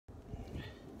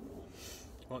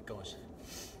Right guys,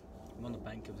 I'm on the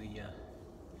bank of the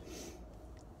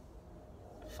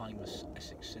famous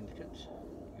Essex Syndicate.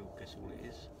 You'll guess what it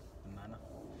is, the manor.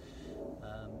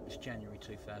 It's January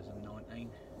 2019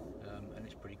 and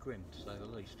it's pretty grim to say the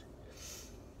least.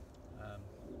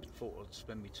 Thought I'd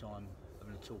spend my time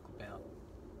having a talk about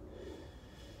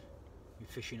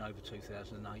fishing over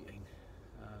 2018.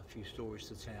 A few stories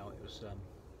to tell. It was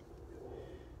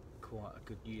quite a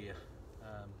good year.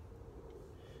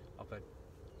 I've had,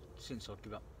 since I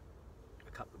gave up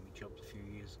a couple of my jobs a few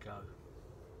years ago,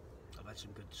 I've had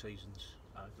some good seasons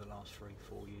over the last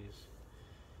 3-4 years.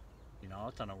 You know,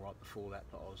 I'd done alright before that,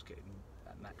 but I was getting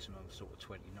at maximum sort of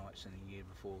 20 nights in a year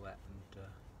before that. And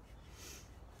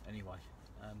anyway,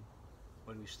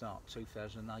 where do we start?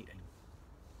 2018.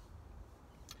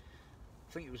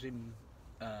 I think it was in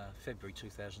February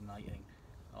 2018.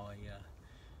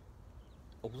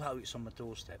 Although it's on my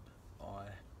doorstep, I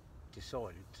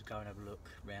decided to go and have a look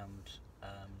round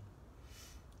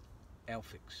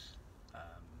Alfix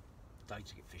day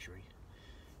ticket fishery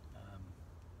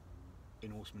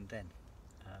in Horseman Den.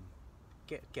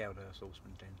 Gowdhurst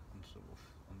Horseman Den, on sort of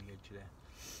on the edge there.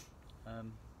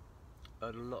 I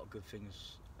heard a lot of good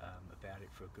things about it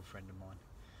for a good friend of mine,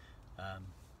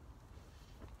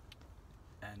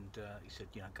 and he said,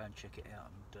 you know, go and check it out.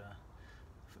 And I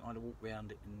think I had a walk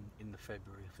round it in the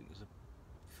February. I think it was the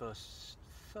first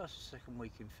or second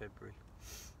week in February,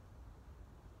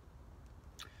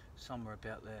 somewhere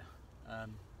about there.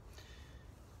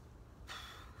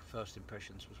 First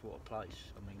impressions was, what a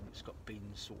place. I mean, it's got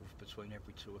bins sort of between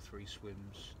every 2 or 3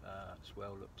 swims. It's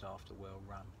well looked after, well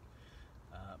run,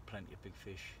 plenty of big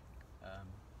fish,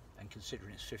 and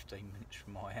considering it's 15 minutes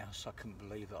from my house, I couldn't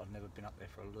believe that I'd never been up there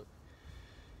for a look.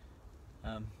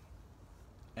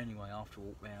 Anyway, after a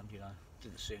walk round, you know,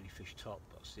 didn't see any fish top,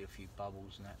 but I see a few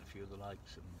bubbles and that in a few of the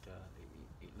lakes, and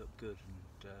it looked good.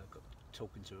 And got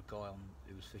talking to a guy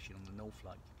who was fishing on the North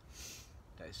Lake.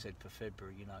 That it said for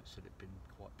February, you know, it said it'd been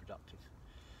quite productive.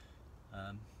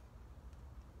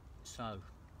 So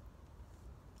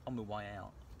on my way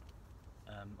out,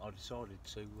 I decided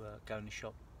to go in the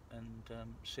shop and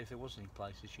see if there was any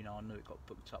places. You know, I knew it got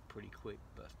booked up pretty quick,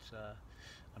 but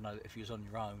I know that if you was on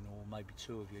your own, or maybe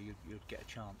 2 of you, you'd get a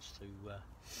chance to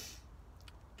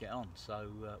get on. So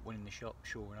went in the shop,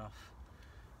 sure enough,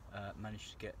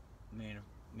 managed to get me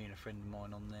and a friend of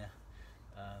mine on there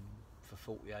for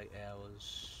 48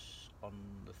 hours on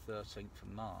the 13th of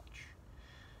March.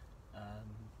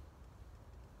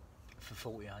 For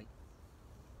 48.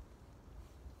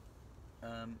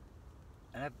 And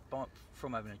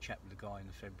from having a chat with the guy in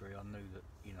the February, I knew that,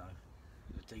 you know,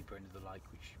 the deeper end of the lake,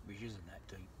 which isn't that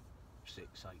deep,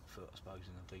 6-8 foot I suppose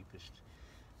in the deepest,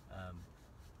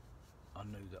 I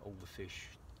knew that all the fish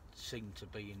seemed to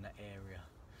be in that area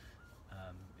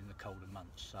in the colder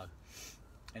months. So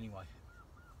anyway,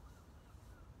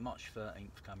 March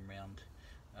 13th come round,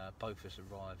 both of us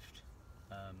arrived.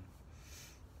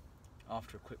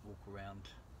 After a quick walk around,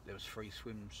 there was 3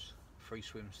 swims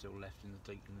still left in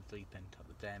the deep end, up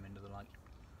the dam end of the lake.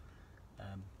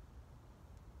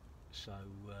 So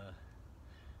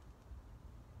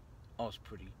I was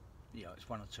pretty, you know, it's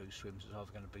 1 or 2 swims. It's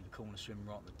either going to be the corner swim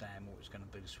right at the dam, or it's going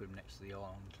to be the swim next to the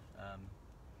island. I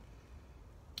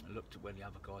looked at where the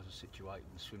other guys are situated,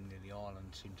 and the swim near the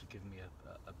island seemed to give me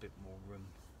a bit more room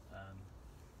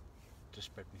to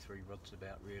spread me 3 rods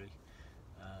about, really.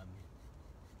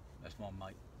 That's my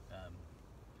mate.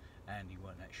 Andy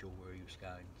weren't that sure where he was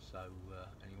going, so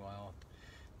anyway, I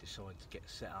decided to get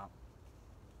set up.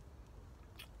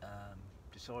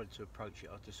 Decided to approach it.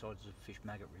 I decided to fish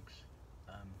maggot rigs,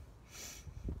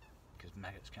 because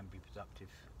maggots can be productive.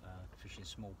 Fishing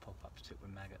small pop-ups tipped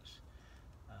with maggots,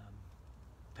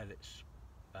 pellets,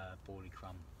 boilie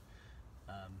crumb,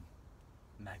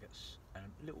 maggots, and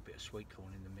a little bit of sweet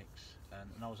corn in the mix.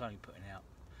 And I was only putting out,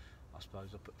 I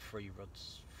suppose I put 3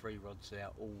 rods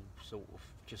out, all sort of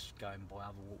just going by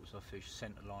other waters I fish.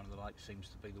 Centre line of the lake seems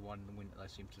to be the one in the winter. They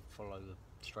seem to follow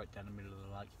straight down the middle of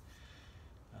the lake.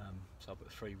 So I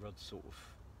put 3 rods, sort of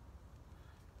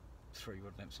 3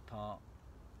 rod lengths apart.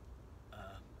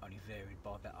 Only varied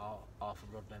by about half a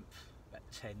rod length, about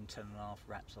 10 and a half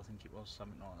wraps, I think it was,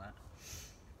 something like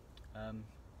that.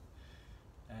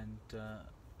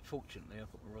 Fortunately I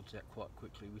got my rods out quite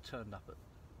quickly. We turned up at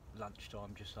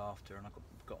lunchtime just after, and I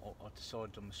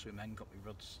decided on my swim and got my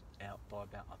rods out by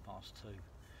about 2:30.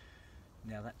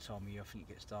 Now that time of year, I think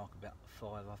it gets dark about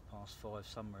 5:30,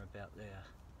 somewhere about there,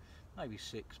 maybe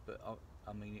 6. But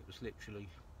I mean, it was literally,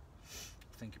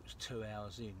 I think it was 2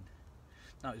 hours in.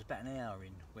 No, it was about an hour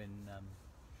in when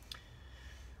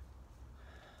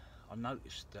I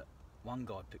noticed that one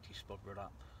guy picked his spod rod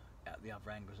up out the other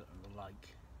anglers at the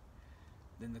lake.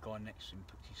 Then the guy next to him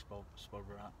picked his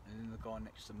spodder up, and then the guy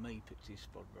next to me picked his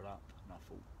spodder up, and I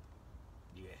thought,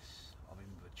 yes, I'm in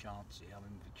with a chance here, I'm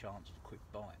in with a chance of a quick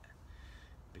bite,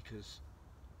 because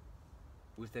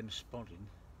with them spodding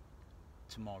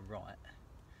to my right,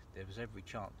 there was every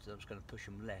chance that I was going to push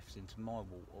them left into my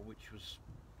water, which was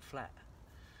flat.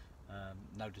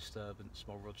 No disturbance,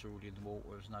 my rods are already in the water,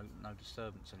 there was no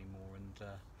disturbance anymore, and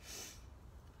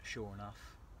sure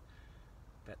enough,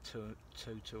 about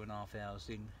two and a half hours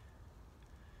in,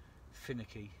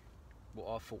 finicky, what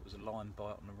I thought was a line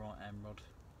bite on the right hand rod,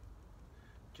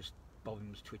 just bobbin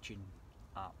was twitching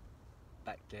up,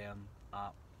 back down,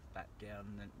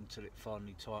 and until it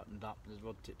finally tightened up and the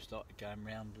rod tip started going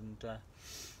round, and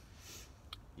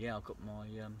yeah, I got my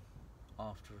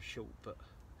after a short but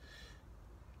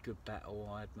good battle.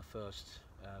 I had my first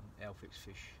Alfix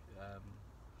fish,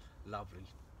 lovely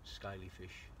scaly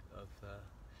fish of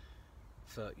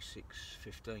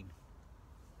 36.15.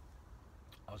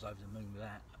 I was over the moon with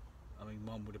that. I mean,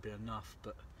 one would have been enough,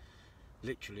 but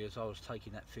literally as I was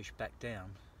taking that fish back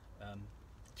down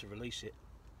to release it,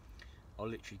 I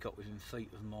literally got within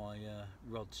feet of my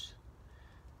rods,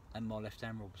 and my left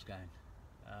hand rod was going.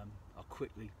 I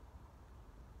quickly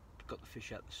got the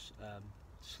fish out the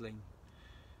sling,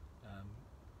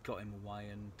 got him away,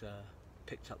 and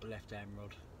picked up the left hand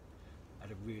rod.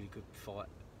 Had a really good fight,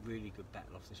 really good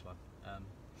battle off this one.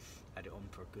 Had it on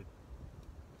for a good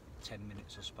 10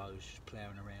 minutes, I suppose, just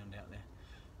ploughing around out there,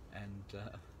 and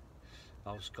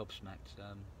I was gobsmacked.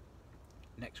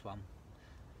 Next one,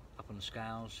 up on the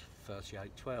scales,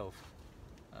 38.12.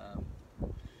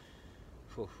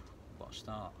 What a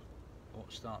start! What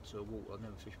a start to a walk I've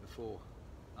never fished before.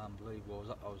 Unbelievable.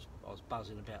 I was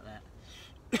buzzing about that.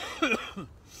 A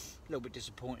little bit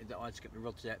disappointed that I had to get my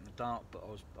rods out in the dark, but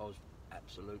I was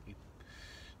absolutely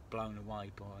blown away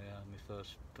by my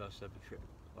first ever trip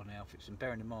on Alfix. And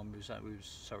bearing in mind we was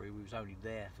only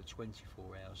there for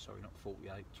 24 hours. Sorry, not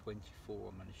 48, 24.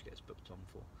 I managed to get us booked on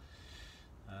for.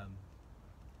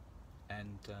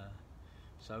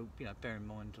 So, you know, bear in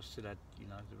mind I still had, you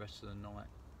know, the rest of the night.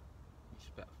 It's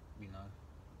about, you know,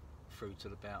 through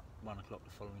till about 1 o'clock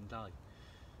the following day,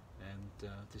 and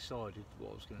decided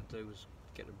what I was going to do was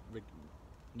get the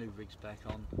new rigs back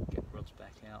on, get the rods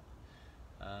back out,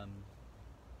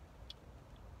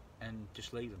 and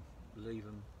just leave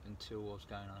them until I was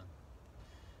going home.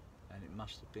 And it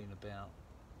must have been about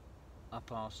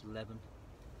 11:30.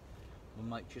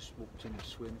 My mate just walked in to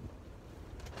swim,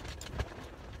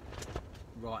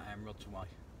 right hand rods away,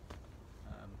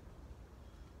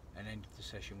 and ended the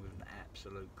session with an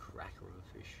absolute cracker of a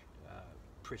fish,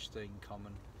 pristine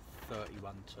common,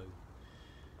 31.2.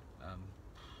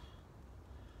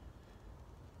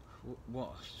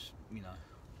 What, you know,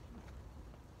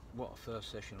 what a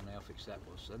first session on Alfix that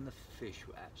was, and the fish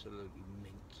were absolutely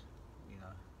mint. You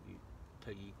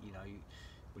know,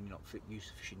 when you're not used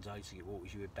to fishing day ticket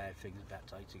waters, you hear bad things about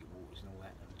day ticket waters and all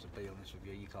that. And to be honest with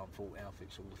you, you can't fault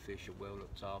Alfix. All the fish are well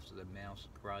looked after. The mouse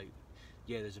are great.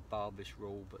 Yeah, there's a barbless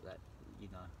rule, but that, you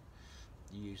know,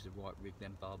 you use the right rig,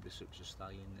 then barbless hooks will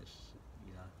stay in. This,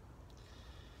 you know.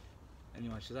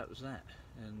 Anyway, so that was that,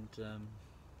 and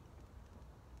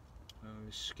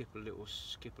skip a little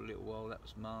while. That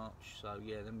was March. So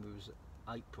yeah, then we was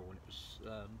April, and it was.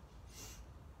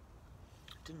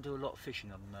 Didn't do a lot of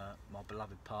fishing on my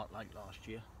beloved Park Lake last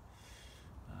year,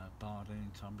 Bardeen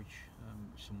in Tunbridge.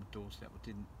 It's on my doorstep. I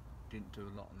didn't do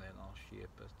a lot on there last year,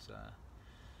 but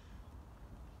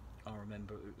I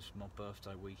remember it was my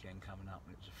birthday weekend coming up,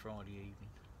 and it was a Friday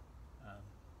evening,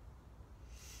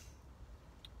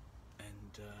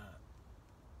 and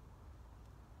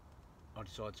I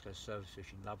decided to go surface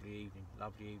fishing. Lovely evening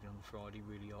on a Friday,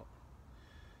 really hot,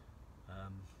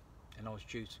 and I was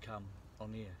due to come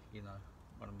on here, you know,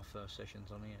 one of my first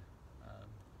sessions on here,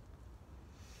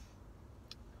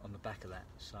 on the back of that.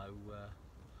 So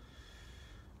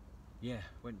yeah,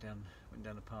 went down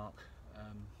the park,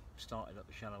 started at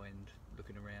the shallow end,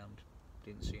 looking around,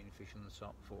 didn't see any fish on the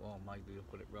top. Thought, oh, maybe I've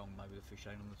got it wrong, maybe the fish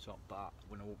ain't on the top. But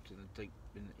when I walked in the deep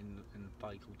in the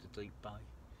bay called the Deep Bay,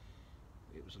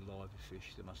 it was alive with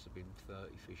fish. There must have been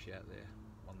 30 fish out there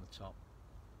on the top.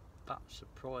 But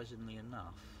surprisingly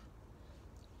enough,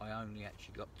 I only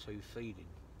actually got 2 feeding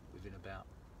within about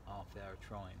half hour of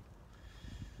trying.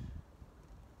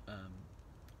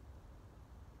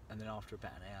 And then after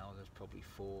about an hour, there's probably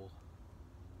 4.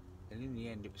 And in the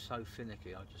end, it was so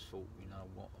finicky, I just thought, you know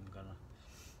what, I'm gonna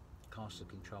cast the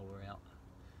controller out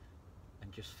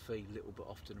and just feed a little bit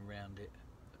often around it.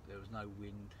 There was no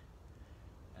wind,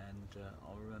 and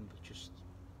I remember just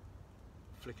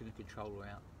flicking the controller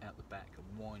out the back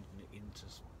and winding it into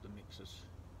the mixers,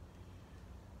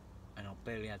 and I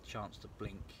barely had a chance to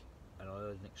blink, and I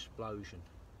heard an explosion,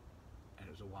 and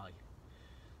it was away.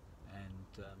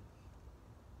 And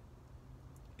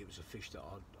it was a fish that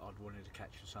I'd wanted to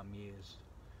catch for some years,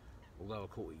 although I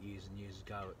caught it years and years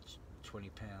ago at 20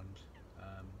 pound.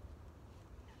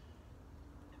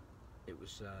 It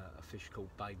was a fish called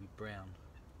baby brown,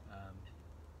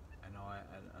 and I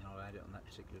had it on that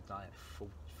particular day at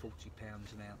 40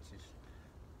 pounds an ounces.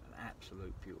 An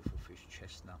absolute beautiful fish,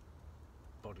 chestnut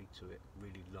body to it,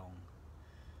 really long,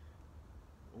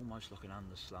 almost like an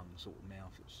underslung sort of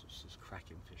mouth. It's just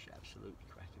cracking fish, absolutely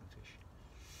cracking fish.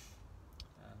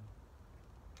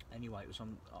 Anyway, it was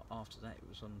on. After that, it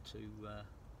was on to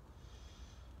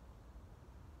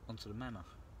onto the manor.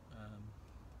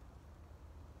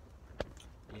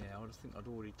 Yeah, I think I'd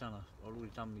already done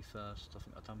my first. I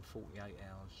think I'd done 48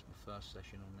 hours, my first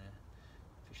session on there.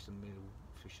 Fished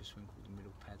a swim called the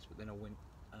middle pads, but then I went,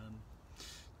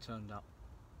 turned up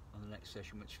on the next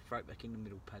session, went straight back in the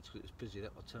middle pads because it was busy. I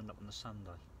turned up on the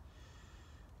Sunday.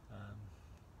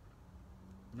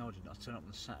 No, I didn't. I turned up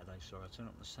on the Saturday. Sorry, I turned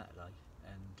up on the Saturday,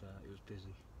 and it was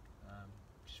busy.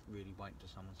 Just really waiting for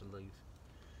someone to leave.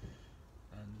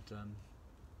 And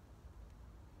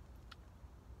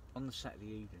on the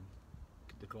Saturday evening,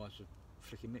 the guys were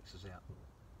flicking mixers out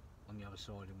on the other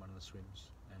side in one of the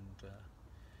swims, and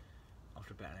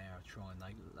after about an hour of trying,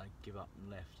 they give up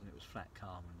and left, and it was flat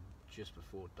calm, and just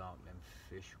before dark, them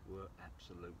fish were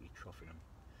absolutely troughing them.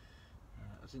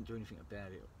 I didn't do anything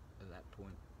about it at that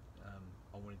point.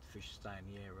 I wanted the fish to stay in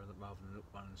the area rather than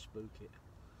run and spook it,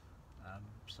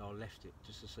 so I left it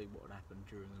just to see what would happen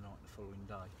during the night and the following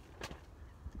day.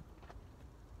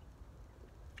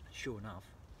 Sure enough,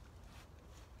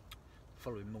 the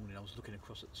following morning I was looking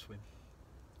across at the swim,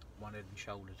 one head and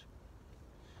shouldered,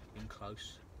 in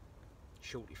close,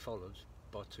 shortly followed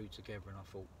by two together, and I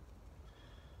thought,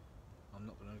 I'm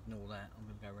not going to ignore that, I'm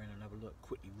going to go around and have a look.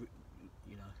 Quickly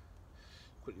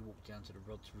walked down to the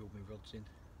rods, reeled my rods in,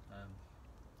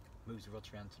 moved the rods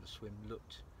around to the swim,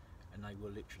 looked, and they were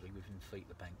literally within feet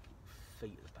of the bank.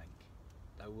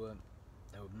 They were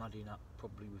muddying up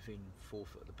probably within 4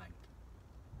 foot of the bank.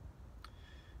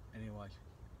 Anyway,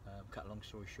 cut a long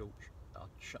story short, I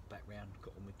shot back round,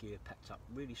 got all my gear packed up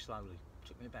really slowly.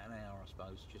 Took me about an hour, I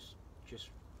suppose, just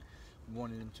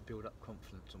wanting them to build up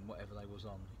confidence on whatever they was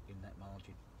on in that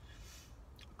margin.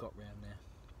 Got round there,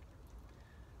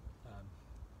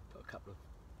 put a couple of,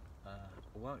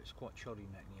 although it's quite shoddy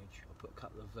in that in the edge, I put a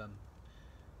couple of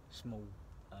small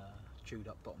chewed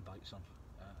up bottom baits on,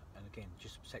 and again,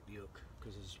 just to protect the hook,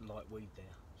 because there's light weed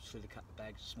there. Slid a couple of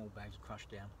bags, small bags, crushed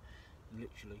down.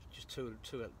 Literally just two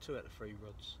out of 3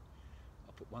 rods.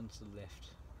 I put one to the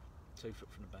left, 2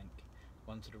 foot from the bank,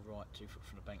 one to the right, 2 foot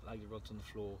from the bank, laid the rods on the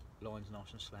floor, lines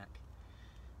nice and slack,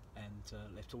 and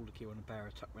left all the gear on the barrow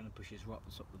tucked around the bushes right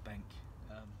at the top of the bank.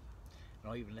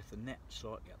 And I even left the net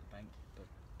slightly at the bank,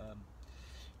 but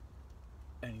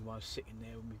anyway, I was sitting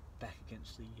there with my back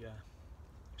against the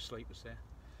sleepers there,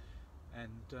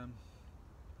 and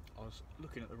I was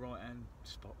looking at the right hand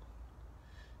spot,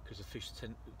 because the fish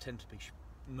tend to be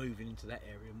moving into that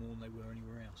area more than they were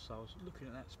anywhere else. So I was looking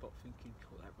at that spot thinking,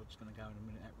 oh, that rod's going to go in a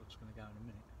minute, that rod's going to go in a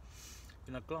minute.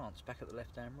 Then I glanced back at the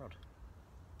left hand rod,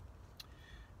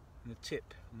 and the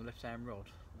tip on the left hand rod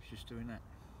was just doing that.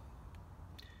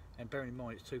 And bearing in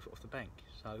mind it's 2 foot off the bank,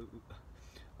 so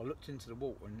I looked into the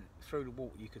water, and through the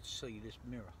water you could see this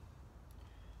mirror.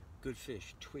 Good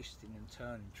fish, twisting and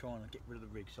turning, trying to get rid of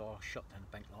the rig, so I shot down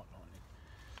the bank like lightning.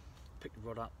 Picked the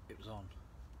rod up, it was on.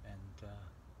 And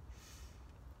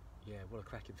yeah, what a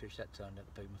cracking fish that turned out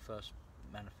to be. My first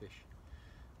manor fish,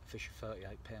 a fish of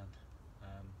 38 pound.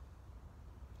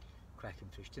 Cracking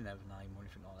fish, didn't have a name or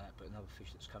anything like that, but another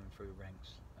fish that's coming through the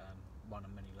ranks. One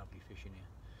of many lovely fish in here.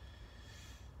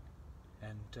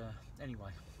 And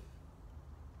anyway,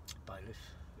 Bailiff,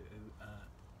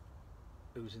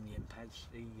 who was in the end pads,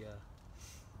 he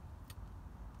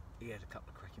had a couple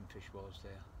of cracking fish while I was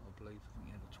there, I believe. I think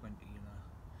he had a 20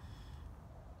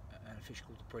 and a fish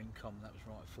called the Brincom, that was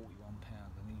right, 41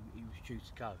 pound, and he was due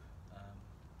to go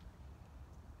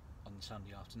on the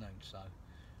Sunday afternoon. So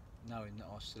knowing that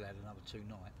I still had another 2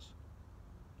 nights,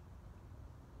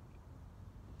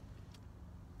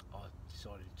 I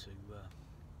decided to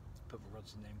put my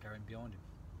rods in there and go in behind him.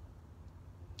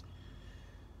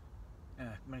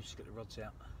 Managed to get the rods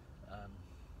out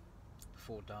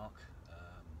before dark.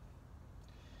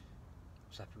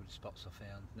 Was happy with the spots I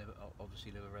found.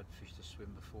 Obviously never had fish to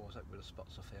swim before. I was happy with the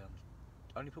spots I found.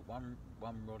 I only put one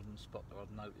rod in the spot that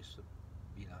I'd noticed that,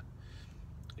 you know,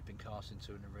 it'd been cast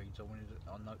into in the reeds. I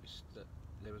noticed that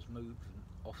there was movement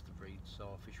off the reeds, so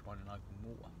I fished one in open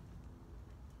water.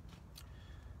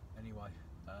 Anyway,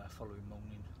 following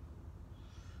morning,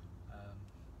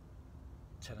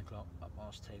 10 o'clock, up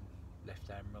past 10, left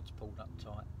hand rod's pulled up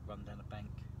tight, run down the bank,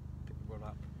 pick the rod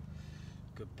up,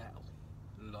 good battle,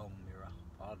 long mirror,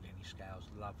 hardly any scales,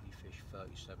 lovely fish,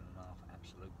 37.5,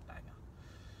 absolute banger.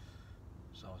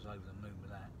 So I was over the moon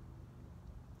with that.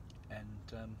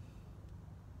 And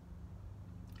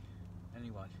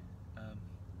anyway,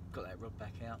 got that rod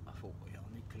back out. I thought, well,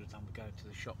 I could have done with going to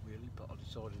the shop really, but I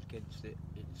decided against it.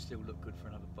 It still looked good for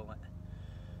another bite.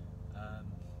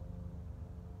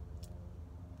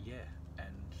 Yeah,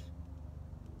 and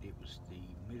it was the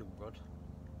middle rod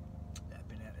that had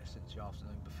been out there since the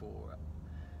afternoon before.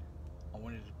 I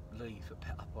wanted to leave at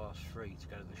 3:30 to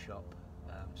go to the shop,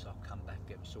 so I'll come back and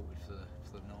get them sorted for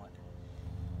the night.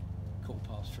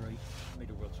 3:15,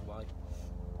 middle rod's away,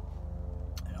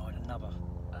 and I had another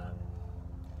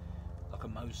like a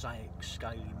mosaic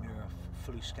scaly mirror,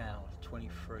 fully scaled,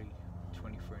 23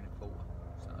 and a quarter.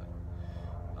 So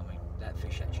I mean, that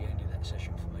fish actually ended that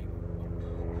session for me.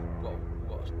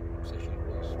 What a session it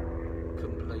was,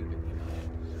 couldn't believe it, you know.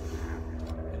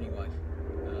 Anyway,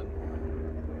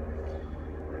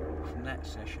 from that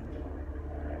session,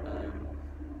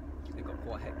 it got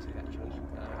quite hectic actually.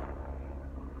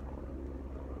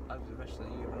 Over the rest of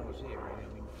the year when I was here, really, I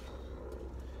mean.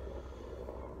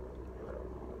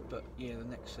 But yeah, the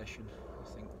next session, I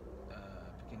think,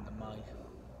 beginning of May,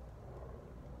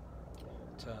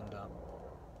 turned up.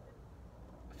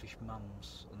 I fished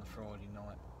mums on the Friday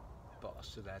night, but I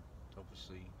still had,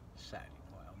 obviously, Saturday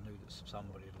night. I knew that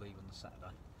somebody would leave on the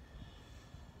Saturday.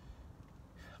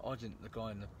 I didn't. The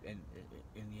guy in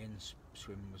the end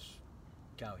swim was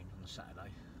going on the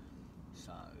Saturday,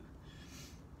 so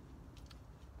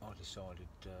I decided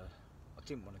I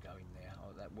didn't want to go in there.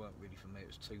 That weren't really for me. It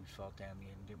was too far down the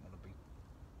end. Didn't want to be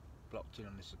blocked in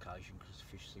on this occasion because the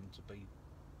fish seemed to be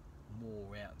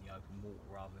more out in the open water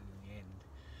rather than in the end.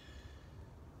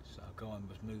 So a guy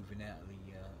was moving out of the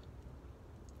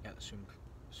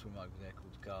swim over there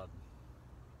called the Garden.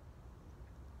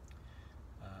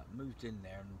 Moved in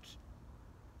there and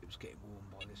it was getting warm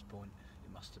by this point.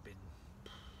 It must have been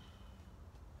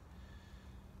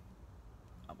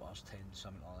up past 10,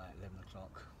 something like that, 11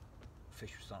 o'clock.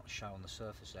 Fish was starting to show on the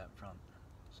surface out front,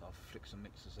 so I flicked some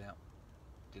mixers out.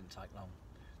 Didn't take long.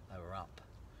 They were up,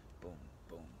 boom,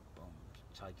 boom, boom,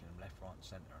 taking them left, right, and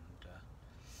centre. And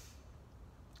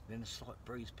then a slight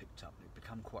breeze picked up. And it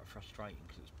became quite frustrating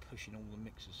because it was pushing all the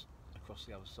mixers across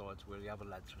the other sides where the other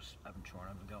lads was having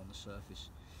trying to go on the surface.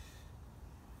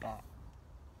 But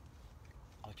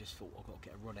I just thought I've got to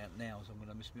get a rod out now, so I'm going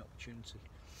to miss my opportunity.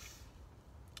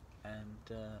 And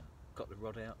got the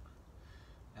rod out.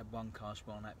 Had one cast,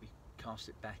 one happy, cast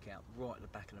it back out right at the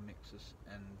back of the mixers,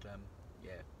 and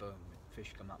yeah, boom,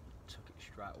 fish come up, took it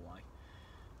straight away.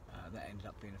 That ended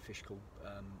up being a fish called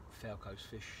Falco's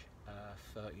fish,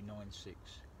 39.6.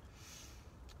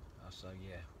 So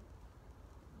yeah,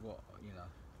 what, you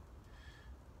know,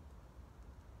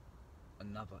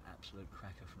 another absolute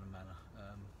cracker from the manor.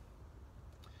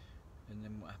 And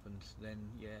then what happened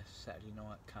then? Yeah, Saturday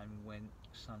night came and went.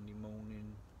 Sunday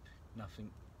morning,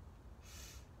 nothing.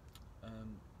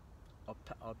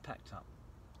 I packed up,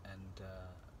 and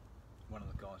one of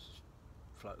the guys was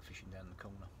floater fishing down the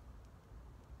corner,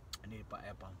 and he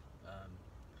had one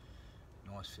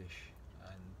nice fish,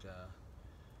 and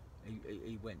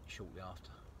he went shortly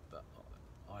after. But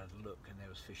I had a look, and there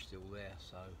was fish still there,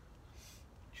 so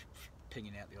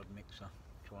pinging out the odd mixer,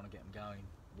 trying to get them going,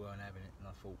 weren't having it, and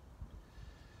I thought,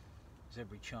 there's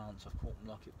every chance, I've caught them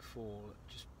like it before,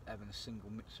 just having a single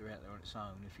mixer out there on its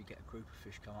own, if you get a group of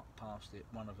fish come up past it,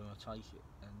 one of them will take it.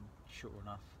 And sure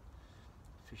enough,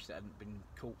 fish that hadn't been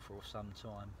caught for some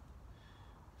time,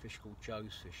 a fish called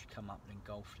Joe's fish, come up and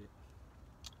engulfed it.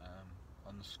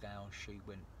 On the scale she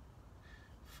went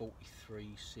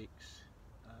 43.6,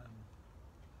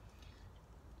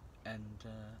 and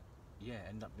yeah,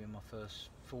 ended up being my first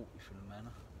 40 from the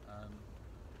manor.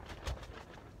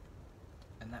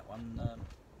 And that one,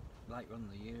 later on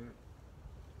in the year,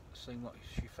 seemed like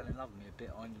she fell in love with me a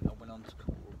bit. I went on to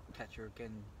catch her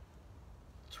again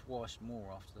twice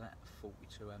more after that,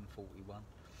 42 and 41.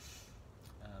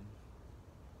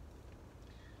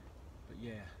 But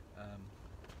yeah,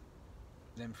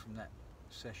 then from that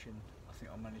session, I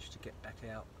think I managed to get back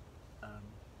out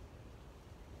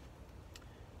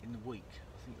in the week.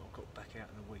 I think I got back out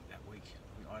in the week that week.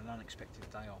 I had an unexpected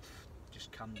day off,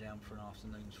 just come down for an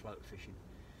afternoon's floater fishing,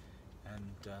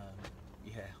 and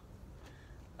yeah,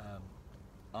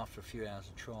 after a few hours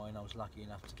of trying, I was lucky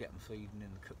enough to get them feeding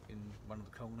in one of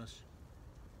the corners.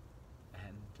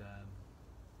 and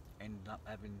ended up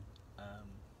having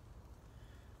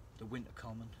the winter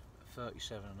common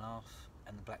 37.5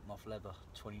 and the black moth leather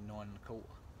 29.25.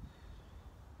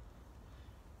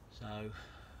 So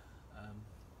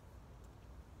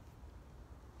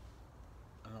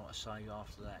and like I say,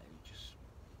 after that it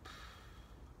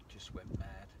just went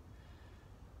mad.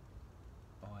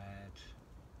 I had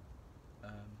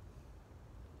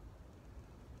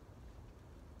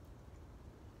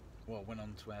well, I went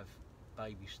on to have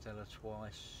baby Stella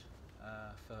twice,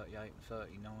 38 and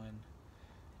 39.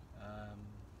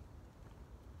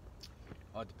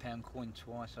 I had the pound coin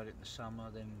twice. I had it in the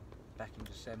summer, then back in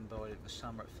December I had it in the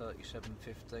summer at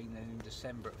 37.15, then in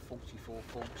December at 44.14.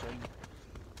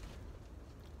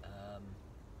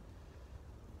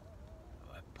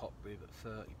 I had pop rib at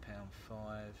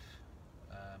 £30.5,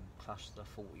 cluster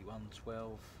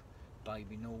 41.12,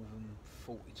 baby northern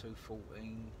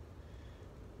 42.14.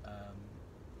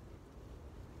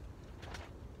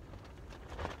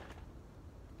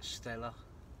 Stella,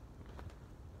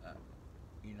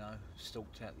 you know,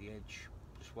 stalked out the edge,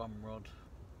 just one rod,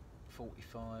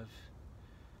 45.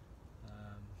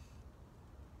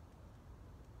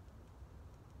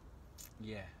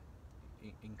 Yeah,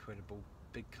 incredible.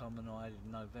 Big common I had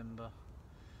in November,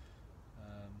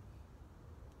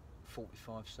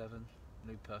 45.7,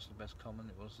 new personal best common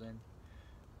it was then.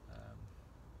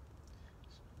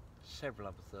 Several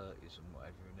other 30s and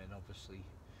whatever, and then obviously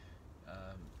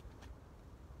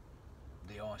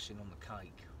the icing on the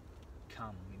cake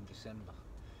come in December,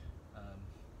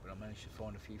 but I managed to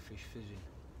find a few fish fizzing,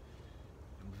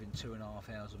 and within 2.5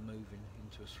 hours of moving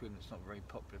into a swim that's not very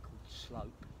popular called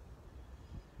Slope,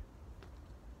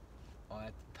 I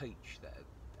had the peach that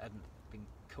hadn't been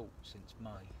caught since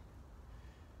May.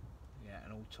 Yeah,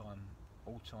 an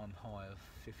all-time high of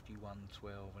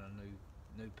 51.12 and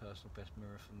a new personal best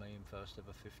mirror for me and first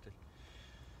ever 50.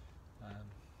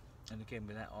 And again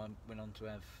with that I went on to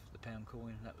have the pound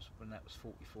coin. That was when that was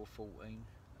 44.14,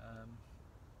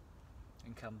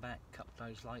 and come back a couple of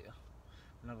days later,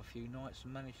 another few nights,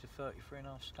 and managed a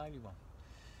 33.5 scaly one.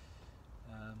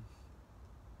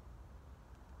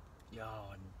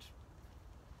 Yeah, and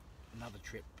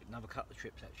another couple of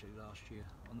trips actually last year,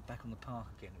 back on the park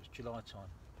again. It was July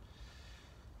time.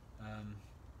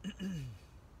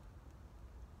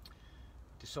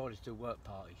 Decided to do a work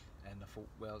party, and I thought,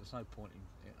 well, there's no point in,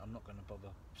 I'm not going to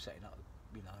bother setting up,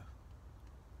 you know,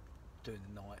 doing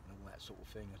the night and all that sort of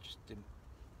thing. I just didn't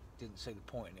see the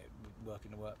point in it, working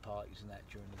the work parties and that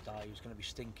during the day. It was going to be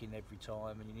stinking every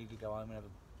time, and you need to go home and have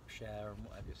a shower and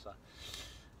whatever. So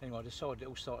anyway, I decided it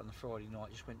all started on the Friday night.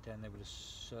 Just went down there with a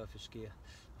surface gear.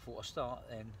 I thought I'll start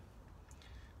then,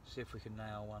 see if we can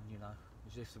nail one, you know.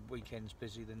 As if the weekend's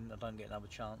busy, then I don't get another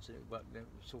chance. It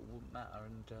sort of wouldn't matter.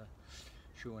 And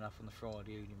sure enough, on the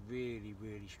Friday evening,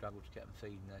 really struggled to get them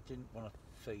feeding there. Didn't want to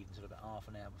feed until about half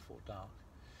an hour before dark.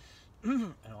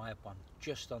 And I had one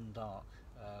just on dark,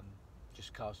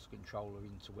 just cast the controller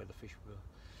into where the fish were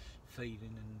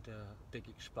feeding, and big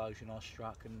explosion I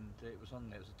struck, and it was on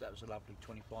there. That was a lovely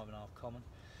 25.5 common.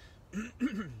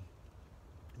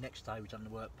 Next day we done the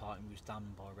work party, and we was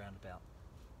done by around about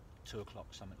 2 o'clock,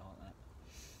 something like that.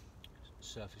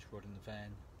 Surface rod in the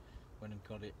van, went and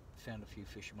got it, found a few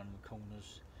fish in one of the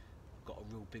corners, got a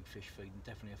real big fish feeding,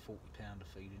 definitely a 40-pounder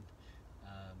feeding,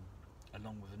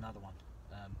 along with another one.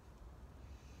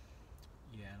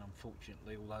 Yeah, and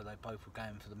unfortunately, although they both were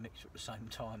going for the mixer at the same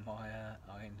time,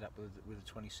 I ended up with a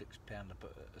 26-pounder,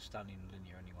 but a stunning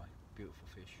linear anyway. Beautiful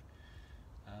fish.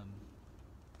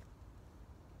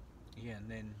 Yeah, and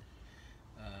then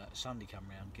Sunday come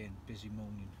round again, busy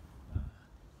morning,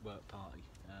 work party,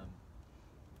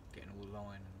 getting all the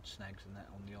line and snags and that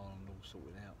on the island all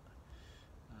sorted out.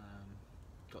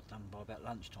 Got done by about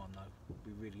lunchtime though.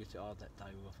 We really hit it hard that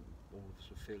day. I think all of us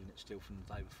were feeling it still from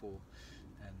the day before,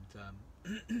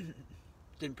 and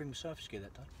didn't bring the surface gear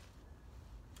that day.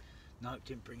 No,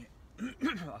 didn't bring it.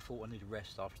 I thought I need a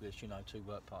rest after this, you know, 2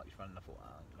 work parties running. I thought,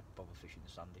 I'm not bother fishing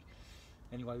the Sunday.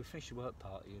 Anyway, we finished the work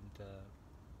party, and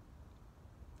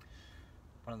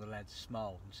one of the lads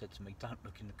smiled and said to me, "Don't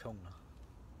look in the corner."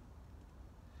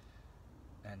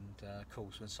 And of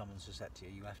course, when someone says that to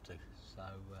you, you have to. So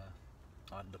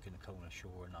I had a look in the corner.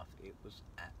 Sure enough, it was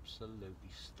absolutely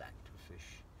stacked with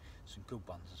fish. Some good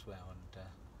ones as well. And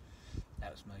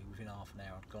that was me. Within half an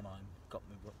hour, I'd gone home, got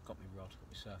my rod, got my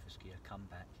surface gear, come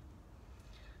back.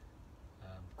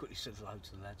 Quickly said hello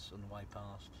to the lads on the way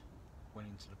past. Went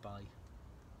into the bay.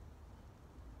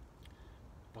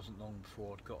 Wasn't long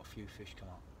before I'd got a few fish come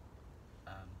up,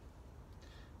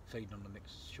 feeding on the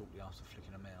mix shortly after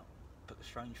flicking them out. But the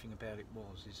strange thing about it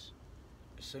was,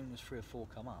 as soon as 3 or 4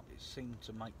 come up, it seemed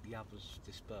to make the others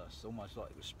disperse, almost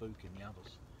like it was spooking the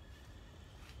others.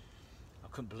 I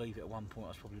couldn't believe it. At one point I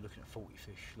was probably looking at 40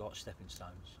 fish, like stepping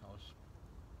stones.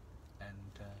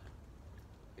 And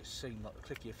it seemed like the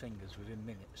click of your fingers, within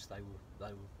minutes they were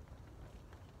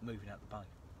moving out the bay.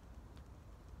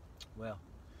 Well,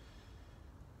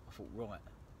 I thought, right,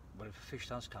 well, if a fish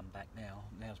does come back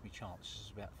now's my chance. It's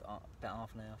about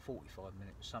half an hour, 45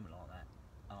 minutes, something like that,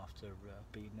 after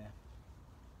being there.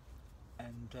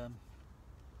 And I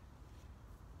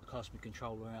cast my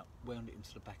controller out, wound it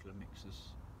into the back of the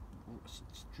mixers,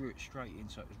 drew it straight in,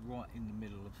 so it was right in the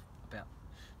middle of about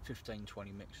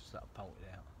 15-20 mixers that I bolted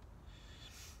out.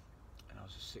 And I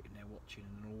was just sitting there watching,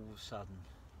 and all of a sudden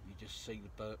you just see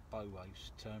the bow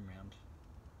waves turn round,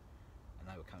 and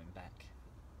they were coming back.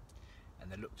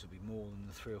 And there looked to be more than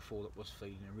the 3 or 4 that was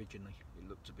feeding originally. It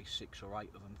looked to be 6 or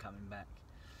 8 of them coming back.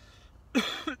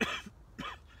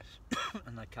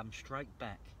 And they come straight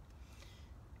back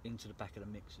into the back of the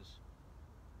mixers.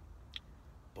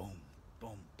 Boom,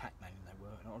 boom, Pac-Maning they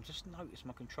were. And I just noticed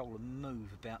my controller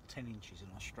move about 10 inches, and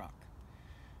I struck.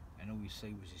 And all you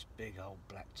see was this big old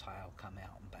black tail come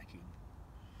out and back in.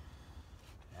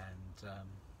 And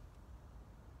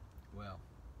well,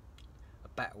 a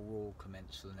battle roar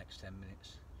commenced for the next 10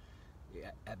 minutes. It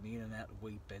had me in and out of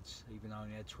weed beds, even though I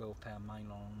only had 12-pound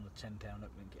mainline on the 10-pound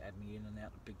hook link. It had me in and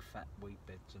out of big fat weed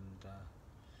beds. And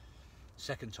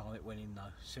second time it went in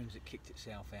though. As soon as it kicked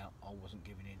itself out, I wasn't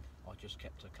giving in. I just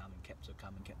kept her coming, kept her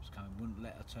coming, kept her coming. Wouldn't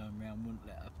let her turn round, wouldn't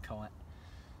let her kite.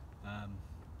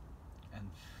 And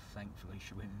thankfully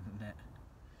she went in the net.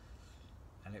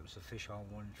 And it was a fish I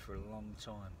wanted for a long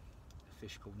time. A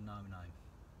fish called No Name.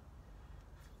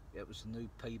 It was a new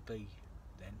PB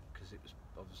then, because it was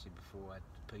obviously before I had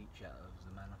the peach out of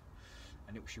the manor.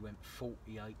 And she went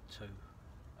 48-2.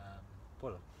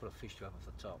 What a fish to have off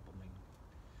the top. I mean,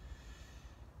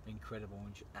 incredible,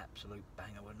 and absolute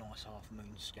banger. A nice half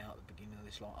moon scout at the beginning of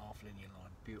this, like half linear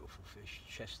line. Beautiful fish,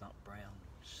 chestnut brown,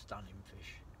 stunning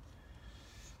fish.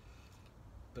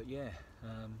 But yeah,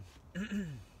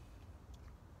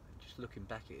 just looking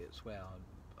back at it as well,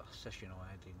 a session I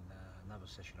had in another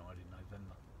session I had in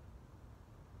November.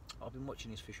 I've been watching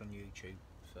this fish on YouTube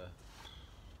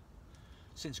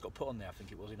since it got put on there. I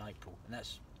think it was in April, and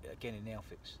that's again in the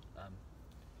Alfix.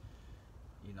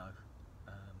 You know,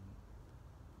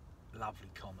 lovely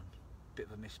common, bit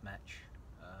of a mismatch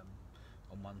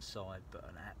on one side, but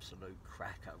an absolute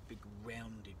cracker. Big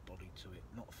rounded body to it,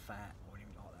 not fat or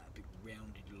anything like that. Big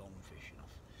rounded long fish. And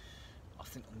I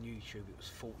think on YouTube it was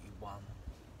 41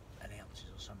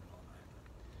 ounces or something like that.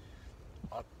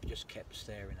 I just kept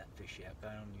staring that fish out,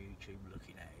 going on YouTube,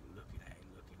 looking at it,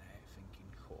 thinking,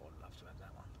 oh, I'd love to have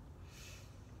that one.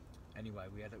 Anyway,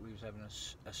 we was having a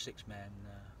 6-man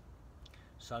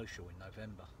social in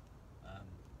November.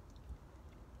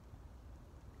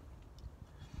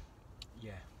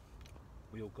 Yeah,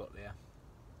 we all got there,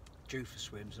 due for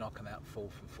swims, and I come out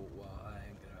 4th and thought, well, I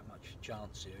ain't going to have much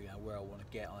chance here, you know, where I want to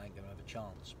get, I ain't going to have a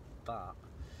chance. But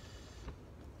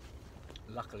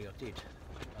luckily I did.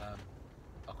 I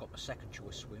got my second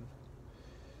choice swim,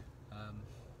 and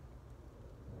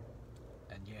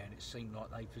yeah, and it seemed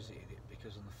like they visited it,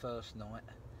 because on the first night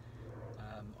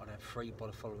I'd had 3 by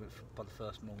the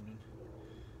first morning.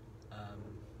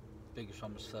 Biggest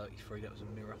one was 33, that was a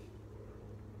mirror.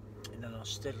 And then I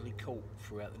steadily caught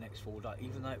throughout the next 4 days,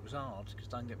 even though it was hard, because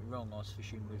don't get me wrong, I was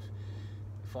fishing with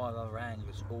 5 other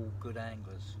anglers, all good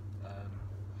anglers,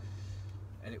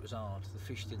 and it was hard. The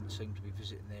fish didn't seem to be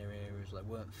visiting their areas, they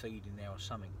weren't feeding there or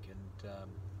something, and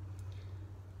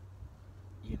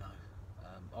you know,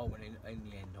 I went in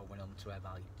the end I went on to have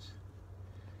 8,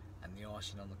 and the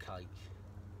icing on the cake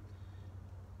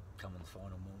come on the final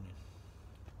morning.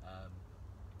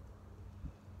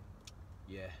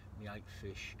 Yeah, my 8th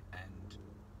fish, and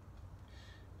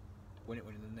when it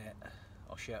went in the net,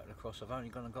 I shouted across, I've only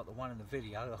gone and got the one in the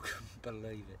video. I couldn't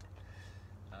believe it.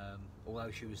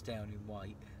 Although she was down in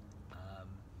weight,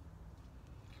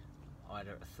 I had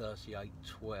her at a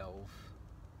 38.12.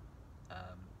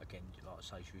 Again, like I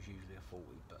say, she was usually a 40,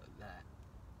 but at that,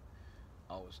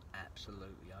 I was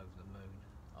absolutely over the moon.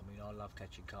 I mean, I love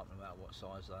catching carp no matter what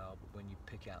size they are, but when you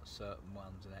pick out certain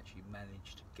ones and actually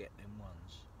manage to get them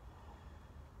ones,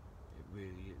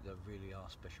 they really are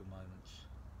special moments.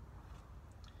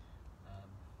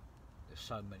 There's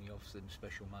so many of them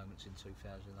special moments in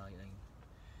 2018.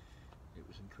 It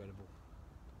was incredible,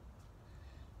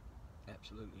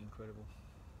 absolutely incredible.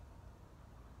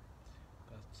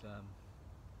 But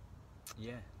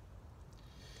yeah,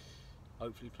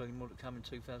 hopefully plenty more to come in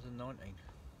 2019.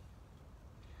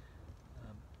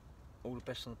 All the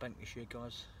best on the bank this year,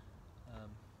 guys.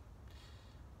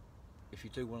 If you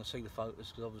do want to see the photos,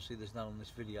 because obviously there's none on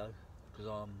this video, because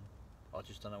I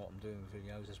just don't know what I'm doing with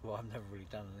videos, that's why I've never really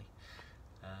done any.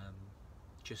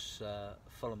 Just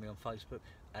follow me on Facebook,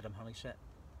 Adam Honeysett,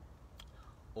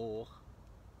 or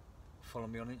follow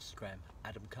me on Instagram,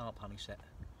 Adam Carp Honeysett.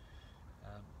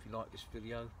 If you like this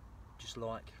video, just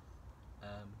like,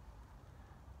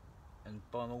 and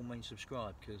by all means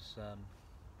subscribe, because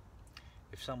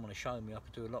if someone had shown me, I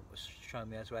could do a lot, show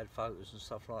me how to add photos and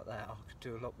stuff like that, I could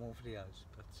do a lot more videos.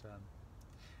 But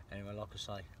anyway, like I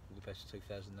say, all the best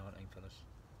 2019, fellas.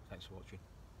 Thanks for watching.